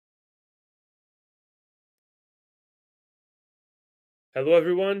Hello,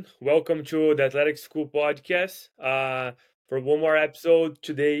 everyone. Welcome to the Athletic School podcast. For one more episode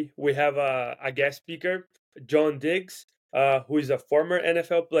today, we have a guest speaker, John Diggs, who is a former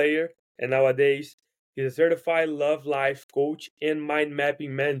NFL player and nowadays he's a certified love life coach and mind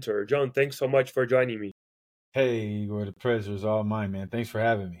mapping mentor. John, thanks so much for joining me. Hey, Igor, the pleasure is all mine, man. Thanks for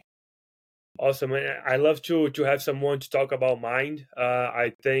having me. Awesome. And I love to have someone to talk about mind.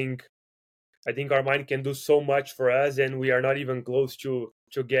 I think our mind can do so much for us, and we are not even close to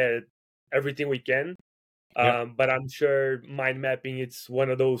get everything we can. Yep. But I'm sure mind mapping it's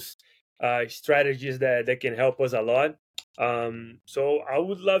one of those strategies that can help us a lot. So I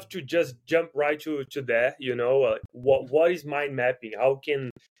would love to just jump right to that. What is mind mapping? How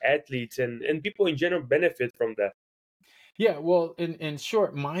can athletes and people in general benefit from that? Yeah, well, in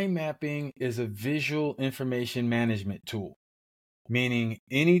short, mind mapping is a visual information management tool, meaning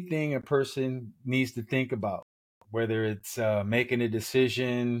anything a person needs to think about, whether it's making a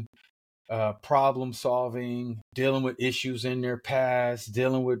decision, problem solving, dealing with issues in their past,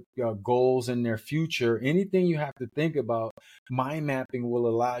 dealing with goals in their future, anything you have to think about, mind mapping will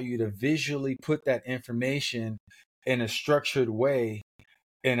allow you to visually put that information in a structured way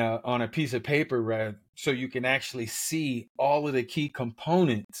on a piece of paper, right? So you can actually see all of the key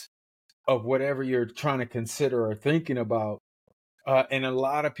components of whatever you're trying to consider or thinking about. And a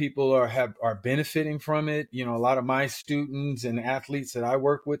lot of people are benefiting from it. You know, a lot of my students and athletes that I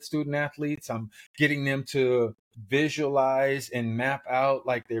work with, student athletes, I'm getting them to visualize and map out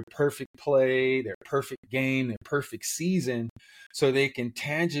like their perfect play, their perfect game, their perfect season, so they can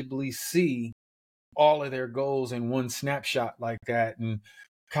tangibly see all of their goals in one snapshot like that and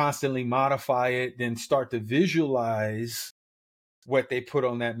constantly modify it, then start to visualize what they put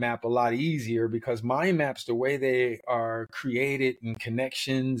on that map a lot easier, because mind maps, the way they are created and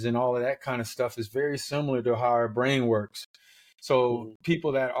connections and all of that kind of stuff is very similar to how our brain works. So Mhm.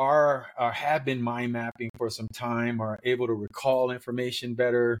 people that have been mind mapping for some time are able to recall information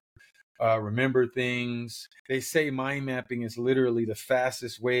better, remember things. They say mind mapping is literally the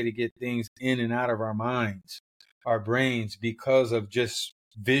fastest way to get things in and out of our minds, our brains, because of just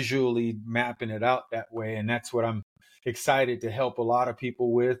visually mapping it out that way. And that's what I'm excited to help a lot of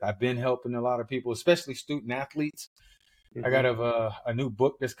people with. I've been helping a lot of people, especially student athletes. I got Mhm. a new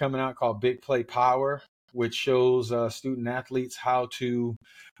book that's coming out called Big Play Power, which shows student athletes how to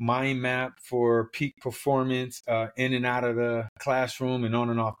mind map for peak performance in and out of the classroom and on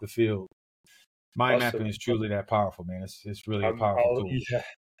and off the field. Mind mapping Awesome. is truly that powerful, man. It's really a Um, powerful I'll tool. yeah,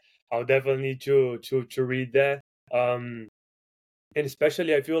 I'll definitely need to read that. Um, and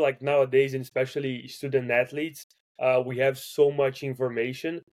especially I feel like nowadays, and especially student athletes, we have so much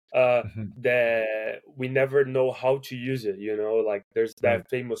information Mhm. that we never know how to use it. Like there's Right. that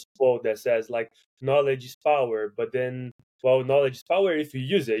famous quote that says like knowledge is power, but then well, knowledge is power if you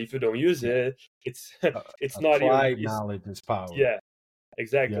use it. If you don't use Yeah. it, it's Uh, it's not even Applied it's knowledge is power. yeah,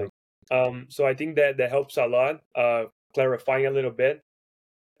 exactly. Yep. So I think that helps a lot, clarifying a little bit.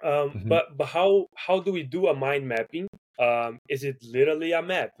 Mhm. But how do we do a mind mapping? Is it literally a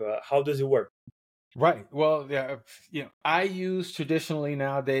map? How does it work? Right. Well, yeah, I use traditionally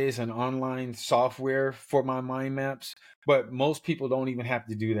nowadays an online software for my mind maps, but most people don't even have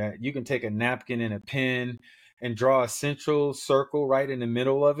to do that. You can take a napkin and a pen and draw a central circle right in the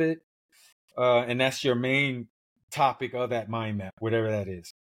middle of it, and that's your main topic of that mind map, whatever that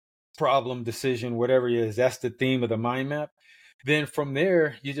is. Problem, decision, whatever it is, that's the theme of the mind map. Then from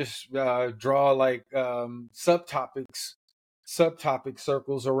there, you just draw like subtopic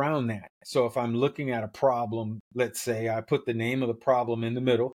circles around that. So if I'm looking at a problem, let's say I put the name of the problem in the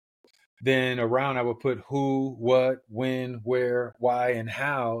middle, then around I would put who, what, when, where, why, and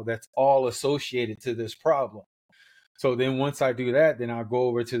how. That's all associated to this problem. So then once I do that, then I'll go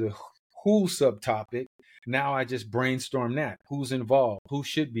over to the who subtopic. Now I just brainstorm that. Who's involved? Who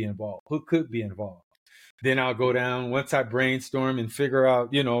should be involved? Who could be involved? Then I'll go down, once I brainstorm and figure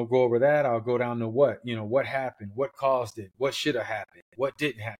out, go over that, I'll go down to what happened, what caused it, what should have happened, what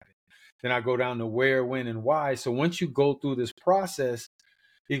didn't happen. Then I go down to where, when, and why. So once you go through this process,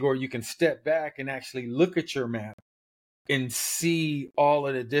 Igor, you can step back and actually look at your map and see all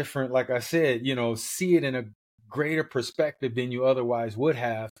of the different, like I said, see it in a greater perspective than you otherwise would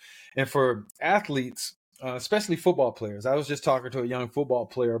have. And for athletes, especially football players, I was just talking to a young football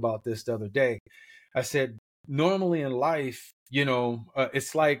player about this the other day. I said, normally in life,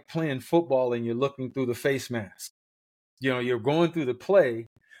 it's like playing football and you're looking through the face mask. You're going through the play,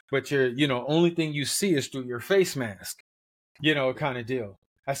 but only thing you see is through your face mask, kind of deal.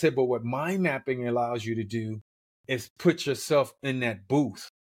 I said, but what mind mapping allows you to do is put yourself in that booth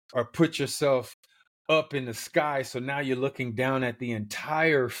or put yourself up in the sky. So now you're looking down at the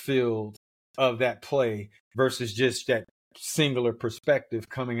entire field of that play versus just that singular perspective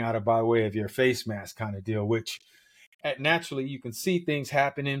coming out of by way of your face mask kind of deal, which naturally you can see things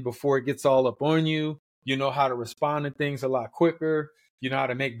happening before it gets all up on you. You know how to respond to things a lot quicker. You know how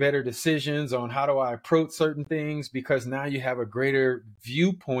to make better decisions on how do I approach certain things, because now you have a greater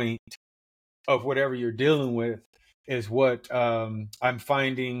viewpoint of whatever you're dealing with, is what I'm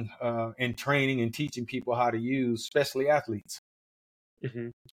finding in training and teaching people how to use, especially athletes. Mm-hmm.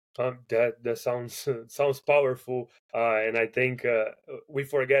 That sounds sounds powerful, and I think we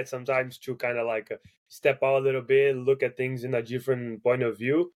forget sometimes to kind of like step out a little bit, look at things in a different point of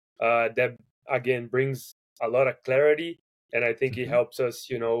view. That again brings a lot of clarity, and I think it Mm-hmm. helps us,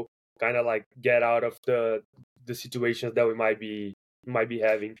 kind of like get out of the situations that we might be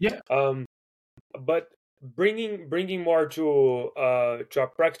having. Yeah. But bringing more to a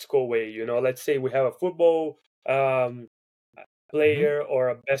practical way, let's say we have a football um Mm-hmm. player or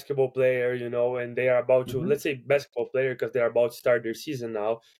a basketball player, and they are about to, Mm-hmm. let's say basketball player, because they're about to start their season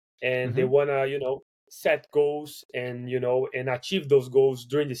now, and they Mm-hmm. want to, set goals and, and achieve those goals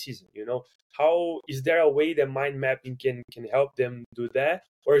during the season, how is there a way that mind mapping can help them do that,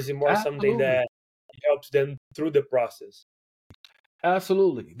 or is it more something Absolutely. that helps them through the process?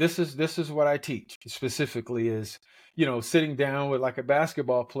 Absolutely. This is what I teach specifically is, sitting down with like a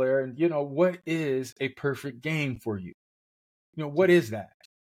basketball player and, what is a perfect game for you? What is that?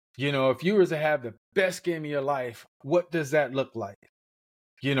 If you were to have the best game of your life, what does that look like?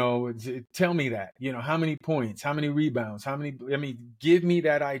 Tell me that. How many points, how many rebounds, give me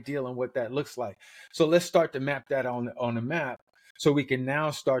that ideal and what that looks like. So let's start to map that on the map, so we can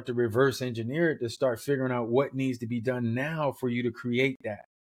now start to reverse engineer it to start figuring out what needs to be done now for you to create that.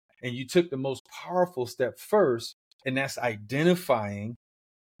 And you took the most powerful step first, and that's identifying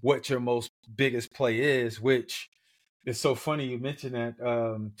what your most biggest play is, which is so funny you mentioned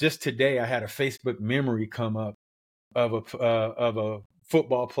that. Just today, I had a Facebook memory come up of a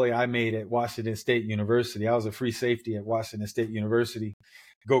football play I made at Washington State University. I was a free safety at Washington State University.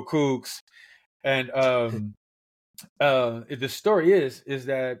 Go Cougs! And the story is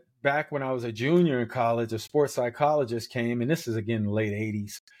that back when I was a junior in college, a sports psychologist came, and this is again the late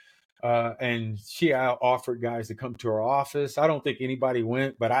 '80s. And she offered guys to come to her office. I don't think anybody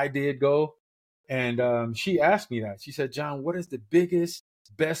went, but I did go. And she asked me that. She said, "John, what is the biggest,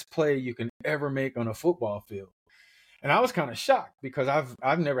 best play you can ever make on a football field?" And I was kind of shocked because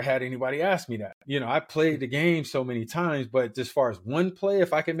I've never had anybody ask me that. I played the game so many times, but as far as one play,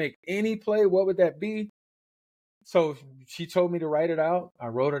 if I could make any play, what would that be? So she told me to write it out. I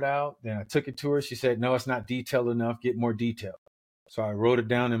wrote it out. Then I took it to her. She said, "No, it's not detailed enough. Get more detail." So I wrote it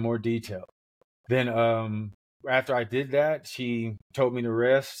down in more detail. Then after I did that, she told me to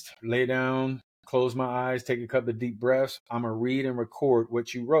rest, lay down, close my eyes, take a couple of deep breaths. I'm going to read and record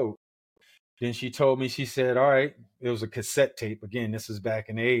what you wrote. Then she told me, she said, "All right," it was a cassette tape. Again, this is back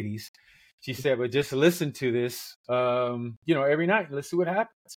in the '80s. She said, "But just listen to this, every night. Let's see what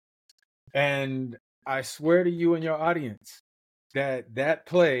happens." And I swear to you and your audience that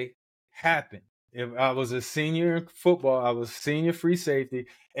play happened. If I was a senior in football, I was senior free safety,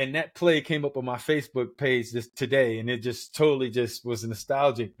 and that play came up on my Facebook page just today, and it just totally just was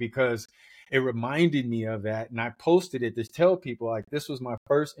nostalgic because it reminded me of that. And I posted it to tell people like this was my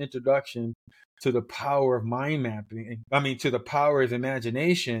first introduction to the power of mind mapping. I mean, to the power of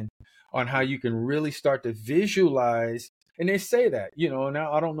imagination on how you can really start to visualize. And they say that,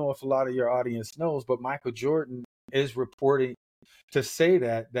 now I don't know if a lot of your audience knows, but Michael Jordan is reporting to say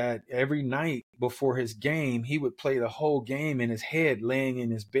that every night before his game, he would play the whole game in his head, laying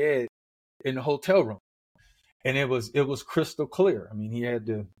in his bed in the hotel room. And it was crystal clear. I mean, he had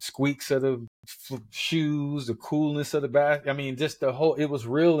the squeaks of the shoes, the coolness of the bath. I mean, just it was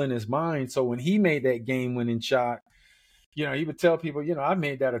real in his mind. So when he made that game winning shot, he would tell people, I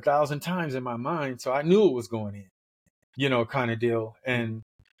made that 1,000 times in my mind. So I knew it was going in, kind of deal. And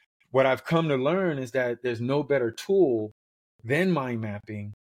what I've come to learn is that there's no better tool than mind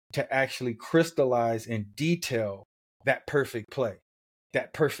mapping to actually crystallize and detail that perfect play,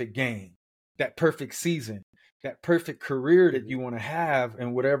 that perfect game, that perfect season, that perfect career that you want to have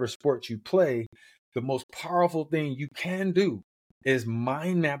in whatever sport you play. The most powerful thing you can do is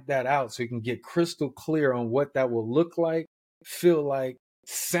mind map that out so you can get crystal clear on what that will look like, feel like,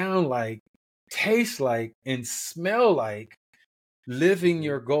 sound like, taste like, and smell like, living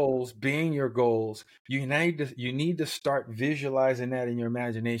your goals, being your goals. You need to start visualizing that in your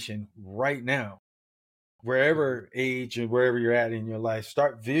imagination right now, wherever age and wherever you're at in your life.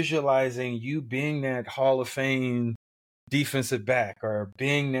 Start visualizing you being that Hall of Fame defensive back or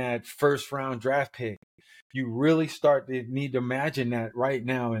being that first round draft pick. You really start to need to imagine that right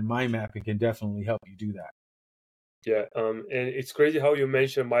now, and mind mapping can definitely help you do that. Yeah, and it's crazy how you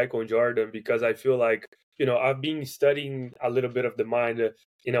mentioned Michael Jordan, because I feel like, I've been studying a little bit of the mind,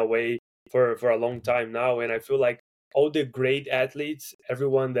 in a way, for a long time now, and I feel like all the great athletes,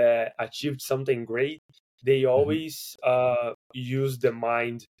 everyone that achieved something great, they Mm-hmm. always use the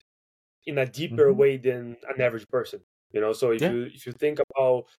mind in a deeper Mm-hmm. way than an average person. So if Yeah. you think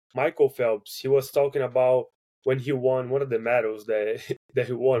about Michael Phelps, he was talking about when he won one of the medals that that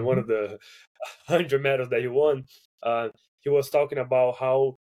he won, one Mm-hmm. of the 100 medals that he won. uh, he was talking about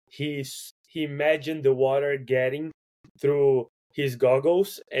how he imagined the water getting through his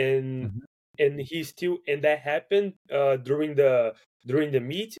goggles, and Mm-hmm. he still, and that happened during the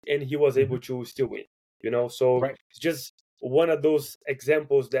meet, and he was Mm-hmm. able to still win. So Right. it's just one of those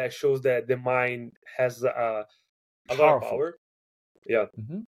examples that shows that the mind has a lot of Powerful. power. Yeah.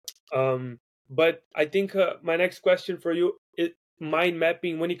 Mm-hmm. But I think my next question for you is mind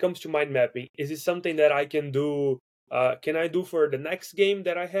mapping. When it comes to mind mapping, is it something that I can do? Can I do for the next game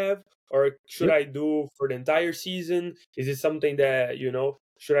that I have, or should Yep. I do for the entire season? Is it something that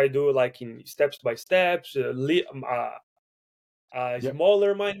should I do like in steps by steps, Yep.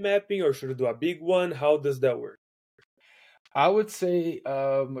 smaller mind mapping, or should I do a big one? How does that work? I would say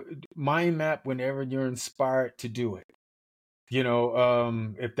mind map whenever you're inspired to do it.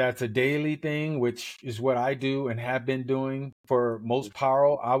 If that's a daily thing, which is what I do and have been doing for most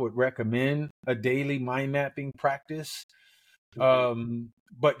power, I would recommend a daily mind mapping practice. Mhm.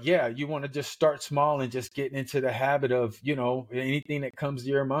 But yeah, you want to just start small and just get into the habit of, anything that comes to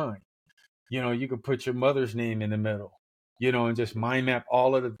your mind. You can put your mother's name in the middle, and just mind map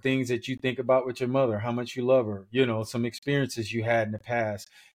all of the things that you think about with your mother, how much you love her, some experiences you had in the past.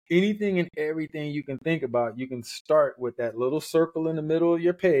 Anything and everything you can think about, you can start with that little circle in the middle of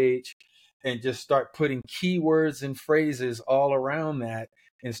your page and just start putting keywords and phrases all around that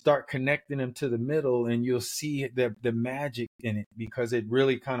and start connecting them to the middle, and you'll see the magic in it, because it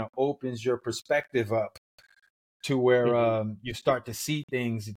really kind of opens your perspective up to where Mhm. you start to see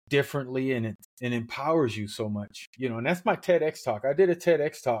things differently, and it empowers you so much. And that's my TEDx talk. I did a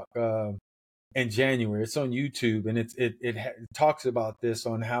TEDx talk in January. It's on YouTube, and it talks about this,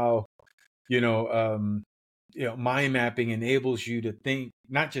 on how you know um, mind mapping enables you to think,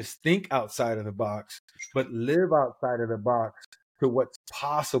 not just think outside of the box, but live outside of the box to what's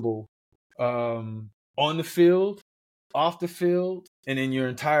possible on the field, off the field, and in your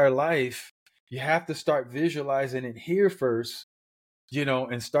entire life. You have to start visualizing it here first,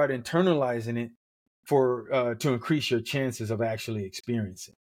 and start internalizing it for to increase your chances of actually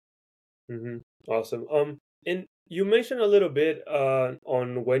experiencing. Awesome. And you mentioned a little bit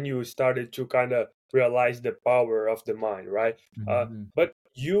on when you started to kind of realize the power of the mind, right? Mm-hmm. But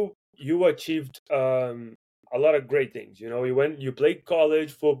you achieved a lot of great things. You played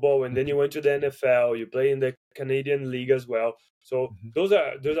college football, and then you went to the NFL. You play in the Canadian League as well. So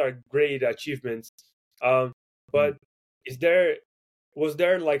Mm-hmm. those are great achievements. Um, but is there was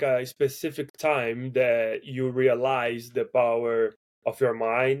there like a specific time that you realized the power of your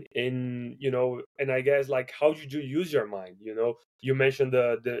mind, and I guess, like, how did you use your mind? You mentioned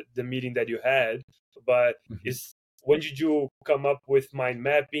the meeting that you had, but Mm-hmm. is when did you come up with mind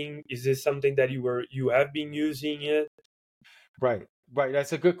mapping? Is this something that you have been using it? Right, right.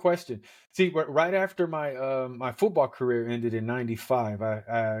 That's a good question. See, right after my football career ended in '95,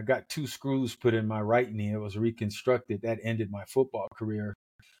 I got two screws put in my right knee. It was reconstructed. That ended my football career,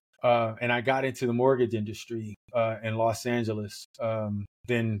 and I got into the mortgage industry in Los Angeles.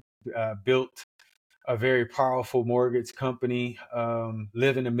 Then built a very powerful mortgage company,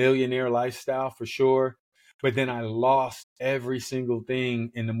 living a millionaire lifestyle for sure. But then I lost every single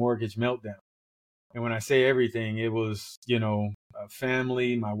thing in the mortgage meltdown. And when I say everything, it was,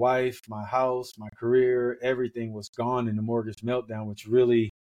 family, my wife, my house, my career, everything was gone in the mortgage meltdown, which really,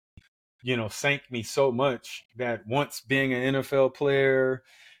 sank me so much that once being an NFL player,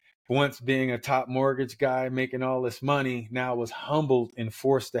 once being a top mortgage guy, making all this money, now I was humbled and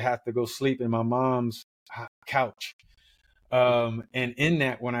forced to have to go sleep in my mom's couch. And in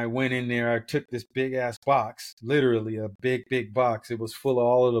that, when I went in there, I took this big ass box, literally a big, big box. It was full of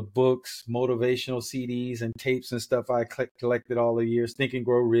all of the books, motivational CDs and tapes and stuff I collected all the years, Think and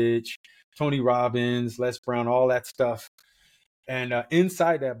Grow Rich, Tony Robbins, Les Brown, all that stuff. And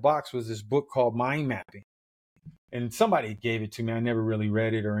inside that box was this book called Mind Mapping. And somebody gave it to me. I never really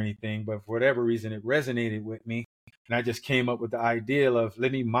read it or anything, but for whatever reason, it resonated with me. And I just came up with the idea of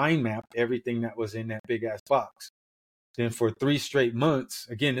let me mind map everything that was in that big ass box. Then for 3 straight months,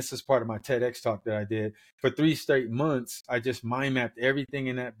 again, this is part of my TEDx talk that I did. For 3 straight months, I just mind mapped everything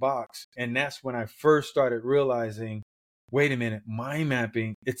in that box. And that's when I first started realizing, wait a minute, mind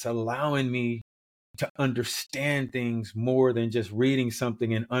mapping, it's allowing me to understand things more than just reading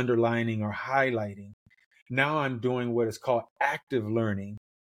something and underlining or highlighting. Now I'm doing what is called active learning,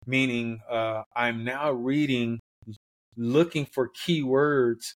 meaning I'm now reading, looking for key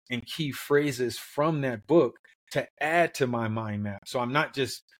words and key phrases from that book to add to my mind map. So I'm not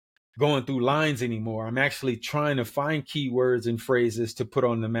just going through lines anymore. I'm actually trying to find key words and phrases to put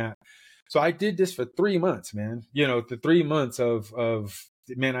on the map. So I did this for 3 months, man. The 3 months of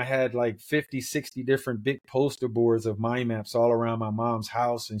man, I had like 50, 60 different big poster boards of mind maps all around my mom's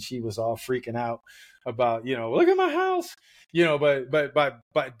house. And she was all freaking out about, look at my house,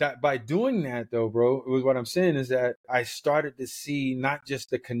 but by doing that though, bro, what I'm saying is that I started to see not just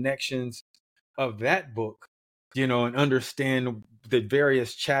the connections of that book, and understand the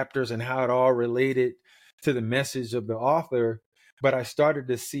various chapters and how it all related to the message of the author, but I started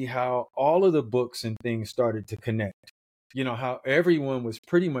to see how all of the books and things started to connect. How everyone was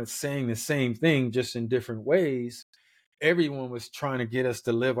pretty much saying the same thing, just in different ways. Everyone was trying to get us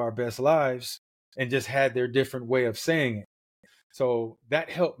to live our best lives and just had their different way of saying it. So that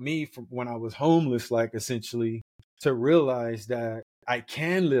helped me from when I was homeless, like essentially to realize that I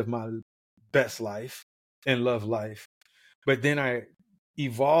can live my best life and love life. But then I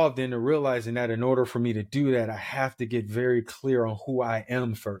evolved into realizing that in order for me to do that, I have to get very clear on who I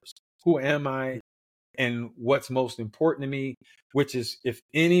am first. Who am I? And what's most important to me, which is, if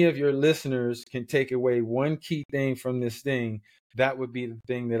any of your listeners can take away one key thing from this thing, that would be the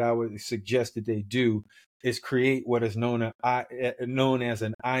thing that I would suggest that they do, is create what is known as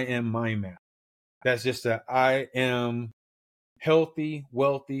an I am mind map. That's just a I am healthy,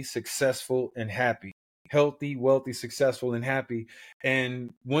 wealthy, successful, and happy. Healthy, wealthy, successful, and happy.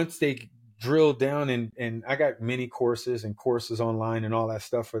 And once they drill down, and I got many courses and courses online and all that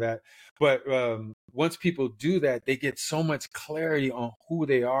stuff for that. But once people do that, they get so much clarity on who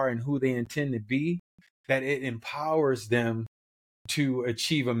they are and who they intend to be, that it empowers them to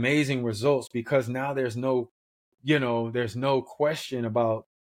achieve amazing results, because now there's no question about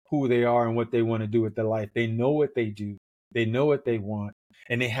who they are and what they want to do with their life. They know what they do. They know what they want,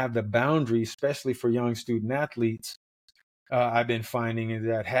 and they have the boundaries, especially for young student athletes. I've been finding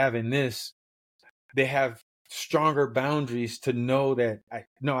that having this, they have stronger boundaries to know that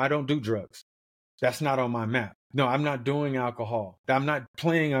I don't do drugs. That's not on my map. No, I'm not doing alcohol. I'm not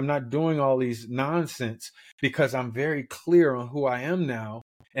doing all these nonsense, because I'm very clear on who I am now.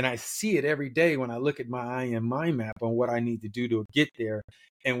 And I see it every day when I look at my I am mind map on what I need to do to get there.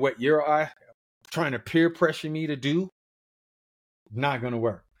 And what you're trying to peer pressure me to do, not going to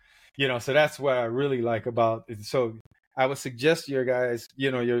work. So that's what I really like about it. So I would suggest to your guys,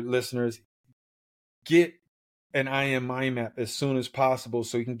 your listeners, get an I am mind map as soon as possible,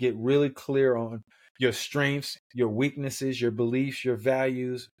 so you can get really clear on your strengths, your weaknesses, your beliefs, your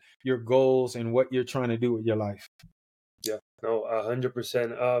values, your goals, and what you're trying to do with your life. Yeah, no,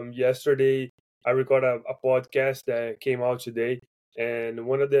 100%. Yesterday I recorded a podcast that came out today, and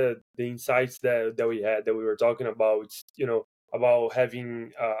one of the insights that we were talking about, about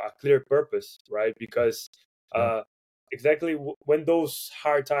having a clear purpose, right? Because Yeah. exactly when those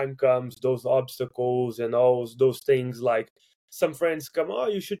hard time comes, those obstacles and all those things, like some friends come, oh,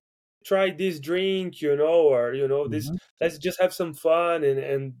 you should try this drink, or this, Mm-hmm. let's just have some fun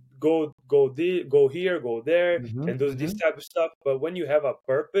and go here, go there, Mm-hmm. and do this Mm-hmm. type of stuff. But when you have a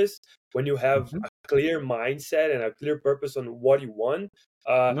purpose, when you have Mm-hmm. a clear mindset and a clear purpose on what you want,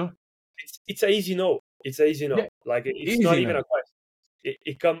 No. it's a easy no. It's a easy Yeah. no. Like, it's not Easy even now. a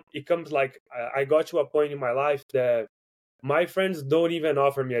question. It comes like, I got to a point in my life that my friends don't even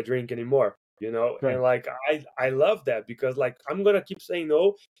offer me a drink anymore, Right. and like, I love that, because like, I'm gonna keep saying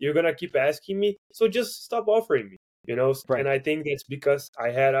no, you're gonna keep asking me, so just stop offering me, Right. and I think that's because I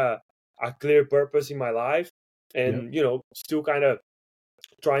had a clear purpose in my life, Yep. and still kind of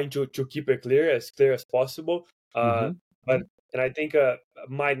trying to keep it clear as possible. Mm-hmm. But and I think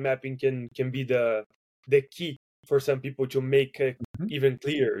mind mapping can be the key for some people to make it Mm-hmm. even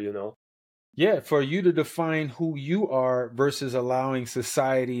clearer, Yeah, for you to define who you are versus allowing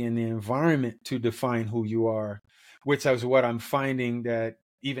society and the environment to define who you are, which is what I'm finding, that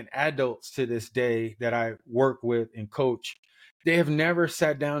even adults to this day that I work with and coach, they have never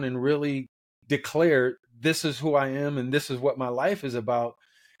sat down and really declared, this is who I am and this is what my life is about.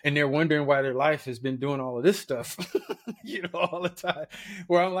 And they're wondering why their life has been doing all of this stuff, all the time.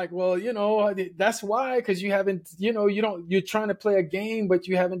 Where I'm like, well, that's why, because you haven't, you're trying to play a game, but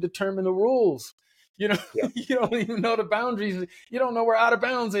you haven't determined the rules. You know, Yeah. you don't even know the boundaries. You don't know where out of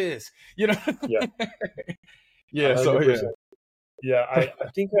bounds is. You know. Yeah. Yeah. So yeah. 100%. Yeah, I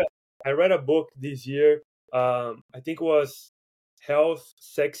think I read a book this year. I think it was Health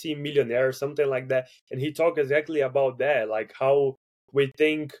Sexy Millionaire, something like that, and he talked exactly about that, like how we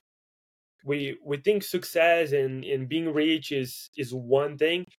think we think success and being rich is one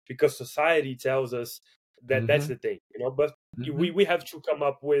thing because society tells us that that's Mm-hmm. the thing, but Mm-hmm. we have to come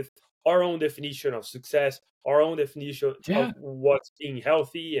up with our own definition of success, our own definition of Yeah. what's being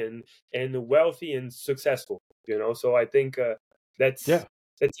healthy and wealthy and successful, so I think that's Yeah.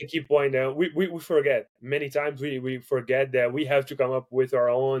 that's a key point. We forget many times, we forget that we have to come up with our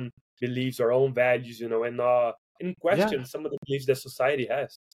own beliefs, our own values, and Yeah. question some of the beliefs that society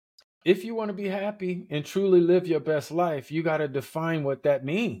has. If you want to be happy and truly live your best life, you got to define what that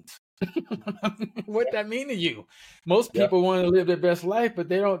means. What that mean to you? Most Yeah. people want to live their best life, but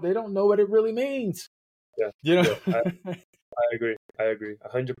they don't know what it really means. Yeah, You know. yeah, I agree. I agree,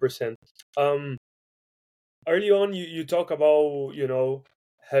 100%. Um, Early on, you talk about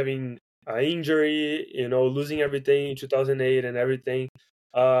having an injury, losing everything in 2008 and everything,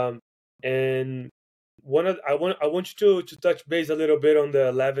 and I want you to touch base a little bit on the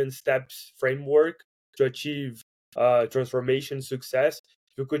 11 steps framework to achieve transformation success.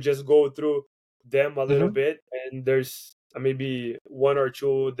 If you could just go through them a little Mhm. bit, and there's maybe one or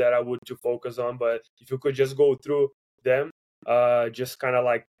two that I would to focus on, but if you could just go through them, just kind of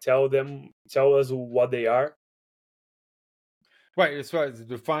like tell us what they are. Right. As far as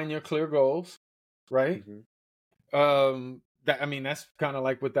define your clear goals, right? Hmm. That I mean, that's kind of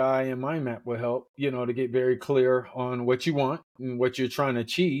like what the I am mind map will help. To get very clear on what you want and what you're trying to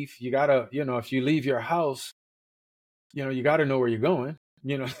achieve. You gotta, if you leave your house, you got to know where you're going.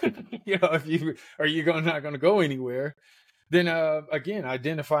 If you are you going not going to go anywhere, then again,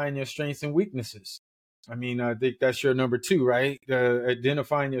 identifying your strengths and weaknesses. I mean, I think that's your number two, right?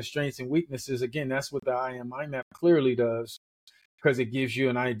 Identifying your strengths and weaknesses. Again, that's what the I am mind map clearly does, because it gives you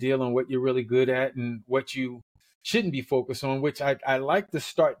an idea on what you're really good at and what you shouldn't be focused on. Which I like to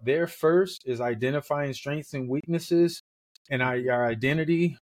start there first, is identifying strengths and weaknesses and Hmm. our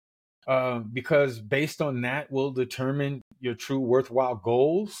identity, because based on that will determine your true worthwhile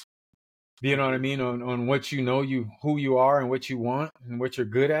goals. You know what I Hmm. mean? On what who you are and what you want and what you're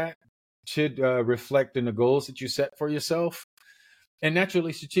good at should reflect in the goals that you set for yourself. And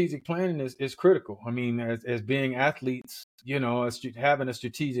naturally, strategic planning is critical. I mean, as being athletes, having a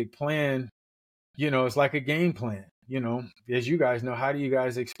strategic plan, it's like a game plan. As you guys know, how do you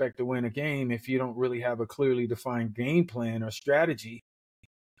guys expect to win a game if you don't really have a clearly defined game plan or strategy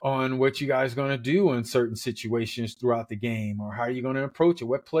on what you guys are going to do in certain situations throughout the game, or how are you going to approach it,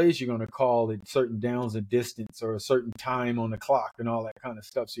 what plays you're going to call at certain downs of distance or a certain time on the clock and all that kind of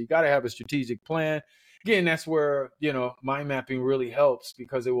stuff. So you got to have a strategic plan. Again, that's where mind mapping really helps,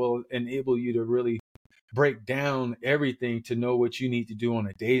 because it will enable you to really break down everything to know what you need to do on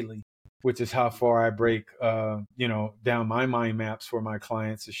a daily, which is how far I break down my mind maps for my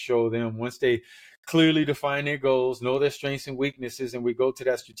clients, to show them, once they clearly define their goals, know their strengths and weaknesses, and we go to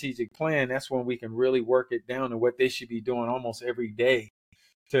that strategic plan, that's when we can really work it down to what they should be doing almost every day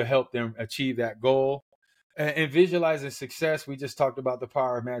to help them achieve that goal. And visualizing success, we just talked about the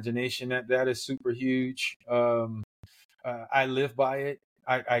power of imagination. That is super huge. I live by it.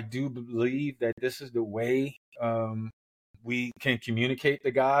 I do believe that this is the way we can communicate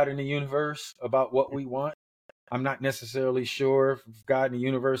to God in the universe about what we want. I'm not necessarily sure if God in the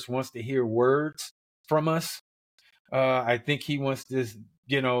universe wants to hear words from us. I think he wants to,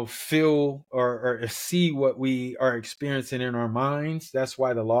 feel or see what we are experiencing in our minds. That's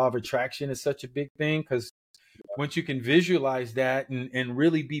why the law of attraction is such a big thing, because once you can visualize that and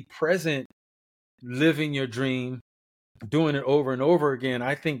really be present, living your dream, doing it over and over again,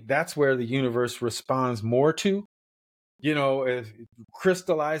 I think that's where the universe responds more to. If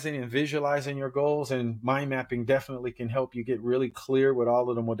crystallizing and visualizing your goals, and mind mapping definitely can help you get really clear with all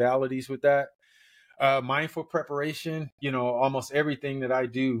of the modalities with that. Mindful preparation, almost everything that I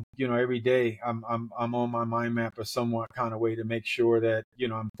do, every day, I'm on my mind map a somewhat kind of way to make sure that,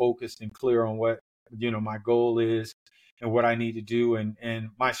 I'm focused and clear on what, my goal is and what I need to do, and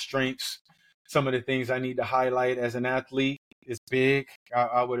my strengths. Some of the things I need to highlight as an athlete is big.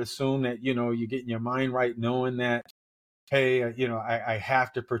 I would assume that, you're getting your mind right, knowing that, hey, I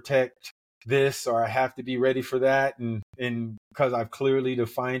have to protect this, or I have to be ready for that. And because I've clearly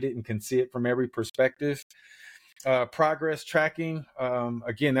defined it and can see it from every perspective. Progress tracking.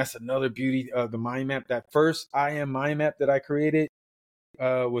 Again, that's another beauty of the mind map. That first I am mind map that I created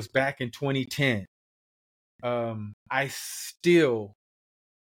was back in 2010. I still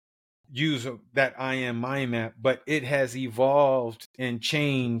use that I am mind map, but it has evolved and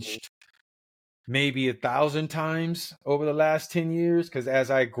changed maybe 1,000 times over the last 10 years. Because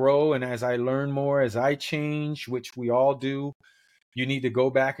as I grow and as I learn more, as I change, which we all do, you need to go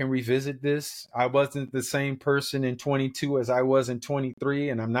back and revisit this. I wasn't the same person in 22 as I was in 23,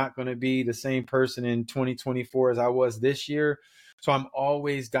 and I'm not going to be the same person in 2024 as I was this year. So I'm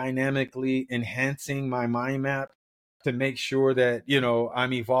always dynamically enhancing my mind map to make sure that,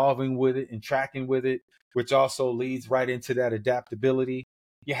 I'm evolving with it and tracking with it, which also leads right into that adaptability.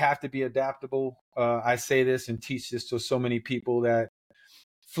 You have to be adaptable. I say this and teach this to so many people that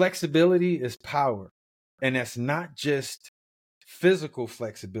flexibility is power. And that's not just physical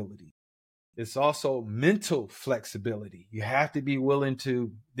flexibility. It's also mental flexibility. You have to be willing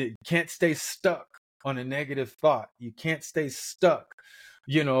to, you can't stay stuck on a negative thought. You can't stay stuck,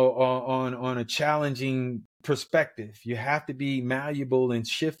 on a challenging perspective. You have to be malleable and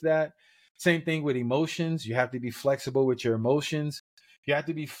shift that. Same thing with emotions. You have to be flexible with your emotions. You have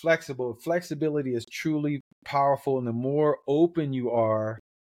to be flexible. Flexibility is truly powerful. And the more open you are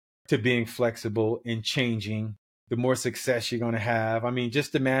to being flexible and changing, the more success you're going to have. I mean,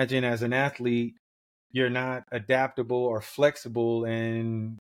 just imagine as an athlete, you're not adaptable or flexible,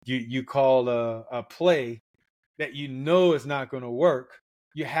 and you call a play that is not going to work.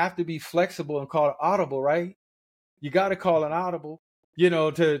 You have to be flexible and call it audible, right? You got to call an audible,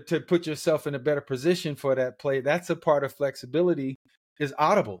 to put yourself in a better position for that play. That's a part of flexibility, is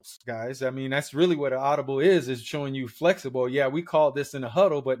audibles, guys. I mean, that's really what an audible is showing you flexible. Yeah, we call this in a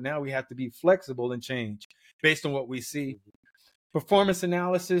huddle, but now we have to be flexible and change based on what we see. Performance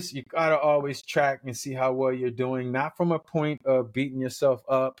analysis, you got to always track and see how well you're doing, not from a point of beating yourself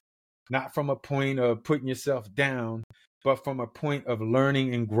up, not from a point of putting yourself down, but from a point of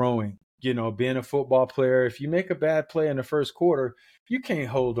learning and growing. Being a football player, if you make a bad play in the first quarter, you can't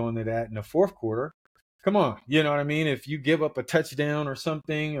hold on to that in the fourth quarter. Come on, you know what I mean? If you give up a touchdown or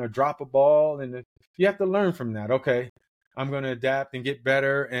something or drop a ball, and you have to learn from that. Okay, I'm going to adapt and get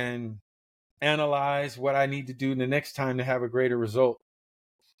better and analyze what I need to do the next time to have a greater result.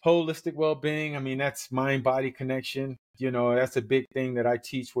 Holistic well-being, I mean, that's mind-body connection. That's a big thing that I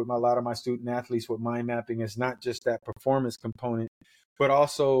teach with a lot of my student athletes with mind mapping. Is not just that performance component, but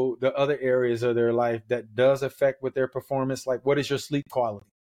also the other areas of their life that does affect with their performance. Like, what is your sleep quality?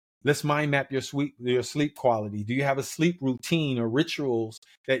 Let's mind map your sleep quality. Do you have a sleep routine or rituals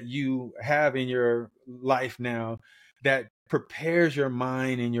that you have in your life now that prepares your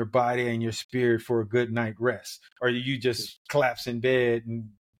mind and your body and your spirit for a good night rest? Or you just collapse in bed and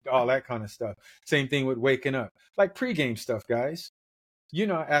all that kind of stuff? Same thing with waking up, like pregame stuff, guys.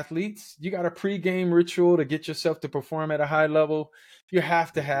 Athletes, you got a pregame ritual to get yourself to perform at a high level. You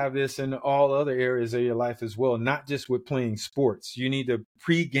have to have this in all other areas of your life as well, not just with playing sports. You need to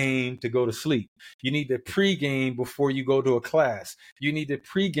pregame to go to sleep. You need to pregame before you go to a class. You need to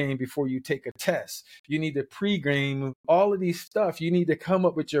pregame before you take a test. You need to pregame all of these stuff. You need to come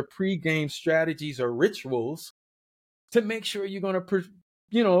up with your pregame strategies or rituals to make sure you're going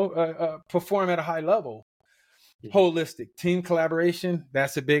to, perform at a high level. Holistic team collaboration,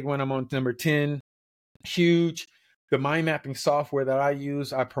 that's a big one. I'm on number 10. Huge. The mind mapping software that I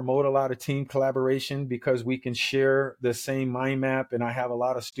use, I promote a lot of team collaboration because we can share the same mind map, and I have a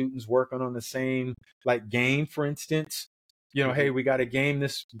lot of students working on the same, like, game, for instance. Hey, we got to game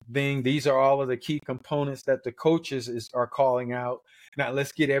this thing. These are all of the key components that the coaches are calling out. Now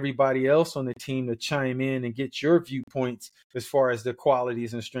let's get everybody else on the team to chime in and get your viewpoints as far as the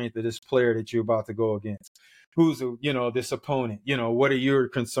qualities and strength of this player that you're about to go against. Who's, this opponent? What are your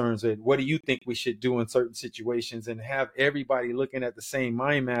concerns? What do you think we should do in certain situations? And have everybody looking at the same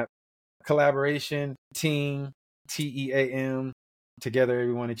mind map. Collaboration, team, TEAM, together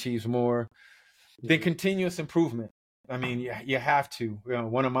everyone achieves more. Then continuous improvement. I mean, you have to.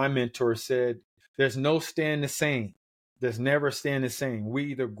 One of my mentors said, there's no staying the same. There's never staying the same. We're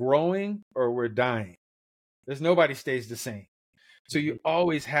either growing or we're dying. There's nobody stays the same. So you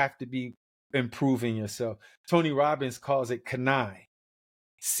always have to be improving yourself. Tony Robbins calls it CANI,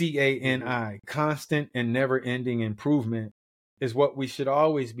 CANI. Constant and never-ending improvement is what we should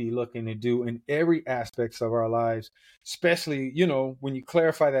always be looking to do in every aspects of our lives. Especially, when you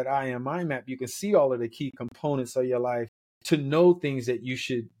clarify that I am mind map, you can see all of the key components of your life to know things that you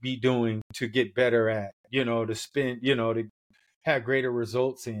should be doing to get better at, to spend, to have greater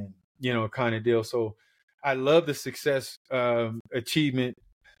results in, kind of deal. So I love the success achievement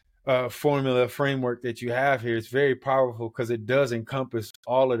formula framework that you have here. It's very powerful because it does encompass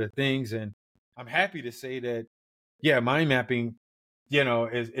all of the things. And I'm happy to say that, mind mapping,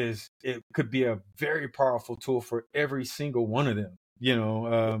 is it could be a very powerful tool for every single one of them.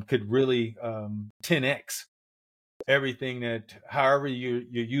 could really 10x everything that, however you're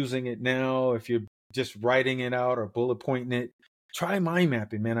using it now. If you're just writing it out or bullet pointing it, try mind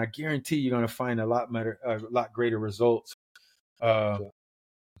mapping, man. I guarantee you're going to find a lot greater results Yeah.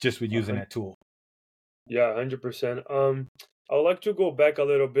 just with using that tool. Yeah, 100%. I would like to go back a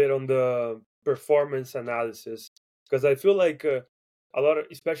little bit on the performance analysis because I feel like a lot of,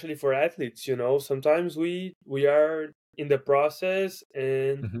 especially for athletes, sometimes we are in the process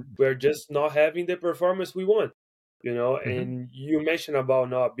and Mm-hmm. we're just not having the performance we want, Mm-hmm. and you mentioned about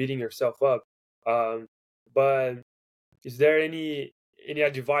not beating yourself up. But is there any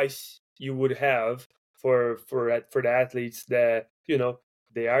advice you would have for the athletes that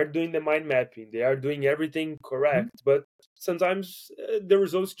they are doing the mind mapping, they are doing everything Mm-hmm. correct, but sometimes the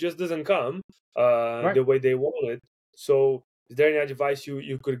results just doesn't come Right. the way they want it. So is there any advice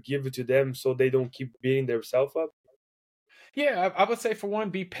you could give to them so they don't keep beating themselves up? Yeah, I would say, for one,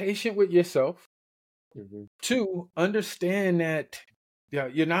 be patient with yourself. Hmm. Two, understand that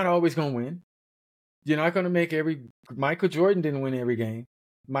you're not always going to win. You're not going to make every. Michael Jordan didn't win every game.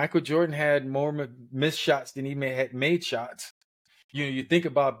 Michael Jordan had more missed shots than he had made shots. You think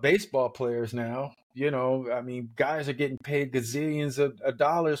about baseball players now. I mean, guys are getting paid gazillions of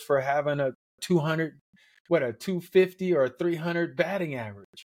dollars for having a 200, a 250 or a 300 batting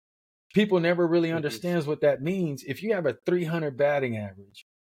average. People never really Hmm. understands what that means. If you have a 300 batting average,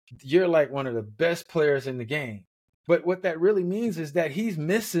 you're like one of the best players in the game. But what that really means is that he's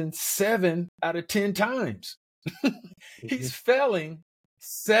missing 7 out of 10 times. He's Hmm. failing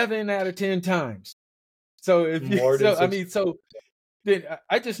 7 out of 10 times. So if you, More than so I six. mean, so then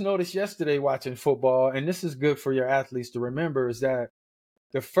I just noticed yesterday watching football, and this is good for your athletes to remember, is that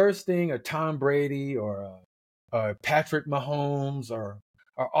the first thing a Tom Brady or a Patrick Mahomes or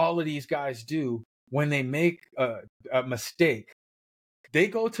all of these guys do when they make a mistake, they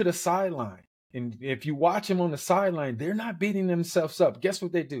go to the sideline. And if you watch them on the sideline, they're not beating themselves up. Guess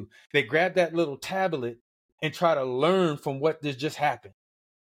what they do? They grab that little tablet and try to learn from what just happened.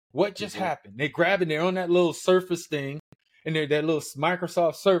 What just Hmm. happened? They grab it, they're on that little Surface thing, and they're that little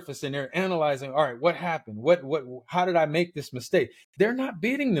Microsoft Surface, and they're analyzing, all right, what happened? How did I make this mistake? They're not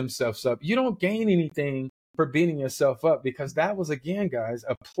beating themselves up. You don't gain anything for beating yourself up, because that was, again, guys,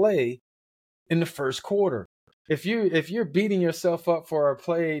 a play in the first quarter. If you're beating yourself up for a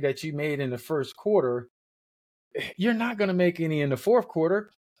play that you made in the first quarter, you're not going to make any in the fourth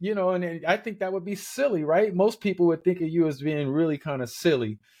quarter. And I think that would be silly, right? Most people would think of you as being really kind of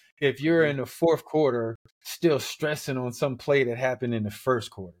silly if you're Hmm. in the fourth quarter still stressing on some play that happened in the first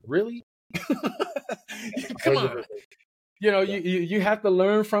quarter. Really? Come on. 100%. Yeah. You have to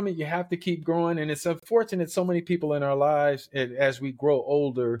learn from it. You have to keep growing. And it's unfortunate, so many people in our lives, as we grow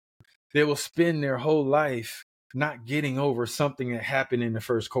older, they will spend their whole life not getting over something that happened in the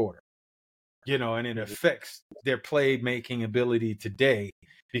first quarter. And it Hmm. affects their playmaking ability today,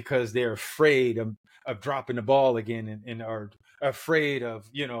 because they're afraid of dropping the ball again, and are afraid of,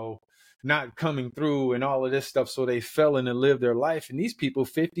 not coming through and all of this stuff. So they fell in and live their life. And these people,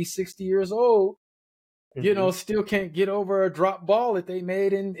 50, 60 years old, Hmm. still can't get over a drop ball that they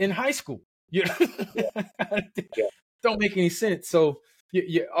made in high school. You Yeah. know, Yeah. don't make any sense. So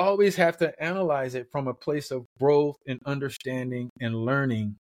you always have to analyze it from a place of growth and understanding and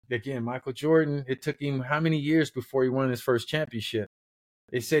learning. Again, Michael Jordan, it took him how many years before he won his first championship?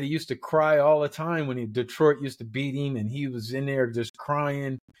 They said he used to cry all the time when Detroit used to beat him, and he was in there just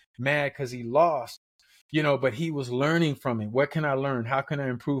crying, mad because he lost. But he was learning from it. What can I learn? How can I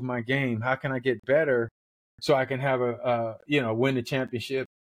improve my game? How can I get better so I can have win the championship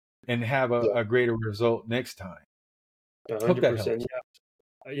and have Yeah. a greater result next time? Hope that 100%. helps.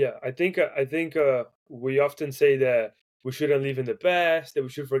 Yeah, I think we often say that we shouldn't live in the past, that we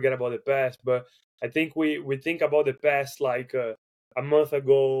should forget about the past, but I think we think about the past like a month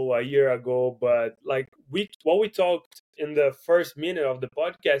ago, a year ago, but like what we talked in the first minute of the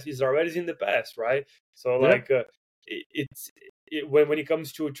podcast is already in the past, right? So Yeah. like when it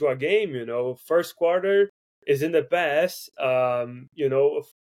comes to a game, first quarter is in the past.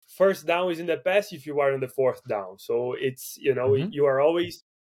 First down is in the past if you are in the fourth down. So it's Hmm. you are always.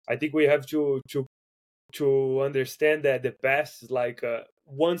 I think we have to understand that the past is like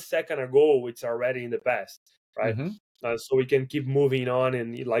 1 second ago. It's already in the past, right? Hmm. So we can keep moving on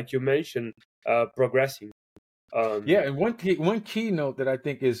and, like you mentioned, progressing. Yeah, Um, and one keynote that I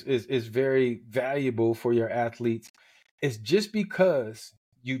think is very valuable for your athletes is, just because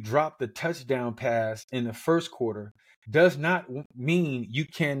you drop the touchdown pass in the first quarter does not mean you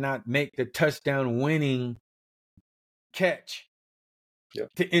cannot make the touchdown winning catch yeah,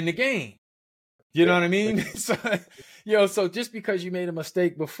 to end the game. You know yeah, what I mean? So So just because you made a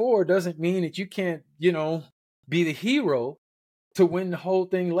mistake before doesn't mean that you can't, be the hero to win the whole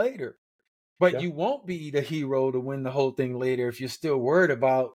thing later. But Yeah, you won't be the hero to win the whole thing later if you're still worried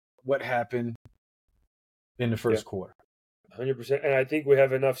about what happened in the yeah, first quarter. 100%. And I think we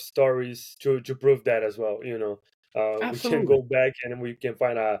have enough stories to prove that as well. We can Absolutely. go back and we can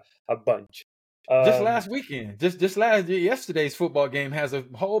find a bunch. Just Um, last weekend, just yesterday's football game has a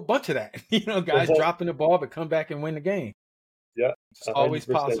whole bunch of that. Guys yeah, dropping the ball but come back and win the game. yeah, It's always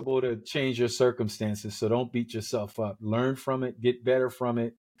 100%. possible to change your circumstances, so don't beat yourself up. Learn from it, get better from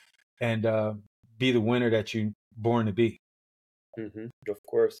it, and be the winner that you're born to be. Of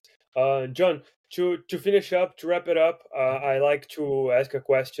course. John, to finish up, to wrap it up, I like to ask a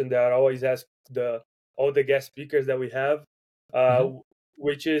question that I always ask the all the guest speakers that we have, uh, Mhm.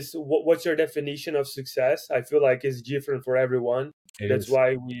 which is what's your definition of success? I feel like it's different for everyone. It That's is.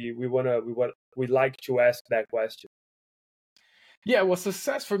 why we like to ask that question. Yeah, well,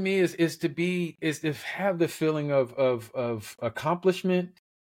 success for me is to have the feeling of accomplishment,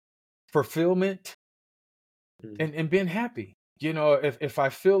 fulfillment, Mhm. and being happy. If I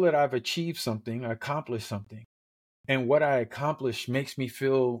feel that I've achieved something, accomplished something, and what I accomplished makes me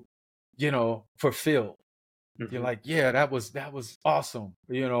feel, fulfilled. You're Mhm. like, yeah, that was awesome.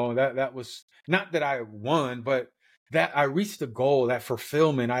 That was not that I won, but that I reached the goal, that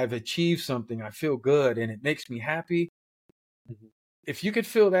fulfillment. I've achieved something. I feel good, and it makes me happy. Mhm. If you could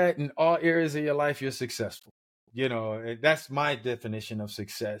feel that in all areas of your life, you're successful. That's my definition of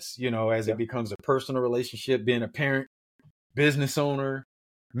success. As Yeah. it becomes a personal relationship, being a parent, business owner,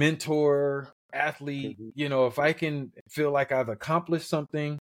 mentor, athlete. Mhm. If I can feel like I've accomplished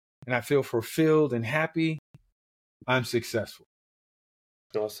something and I feel fulfilled and happy, I'm successful.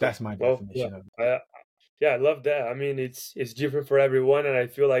 Awesome. That's my Well, yeah. definition of it. Yeah, I love that. I mean, it's different for everyone, and I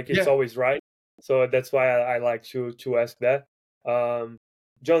feel like it's Yeah, always right. So that's why I like to ask that. Um,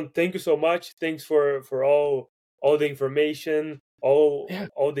 John, thank you so much. Thanks for all the information, yeah,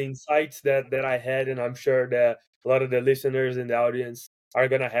 all the insights that I had, and I'm sure that a lot of the listeners in the audience are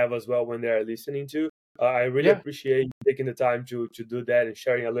gonna have as well when they are listening to. I really yeah. appreciate you taking the time to do that and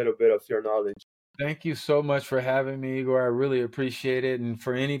sharing a little bit of your knowledge. Thank you so much for having me, Igor. I really appreciate it. And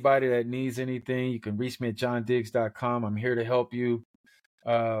for anybody that needs anything, you can reach me at johndiggs.com. I'm here to help you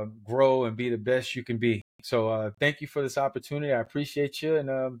grow and be the best you can be. So thank you for this opportunity. I appreciate you.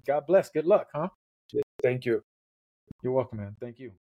 And God bless. Good luck, huh? Thank you. You're welcome, man. Thank you.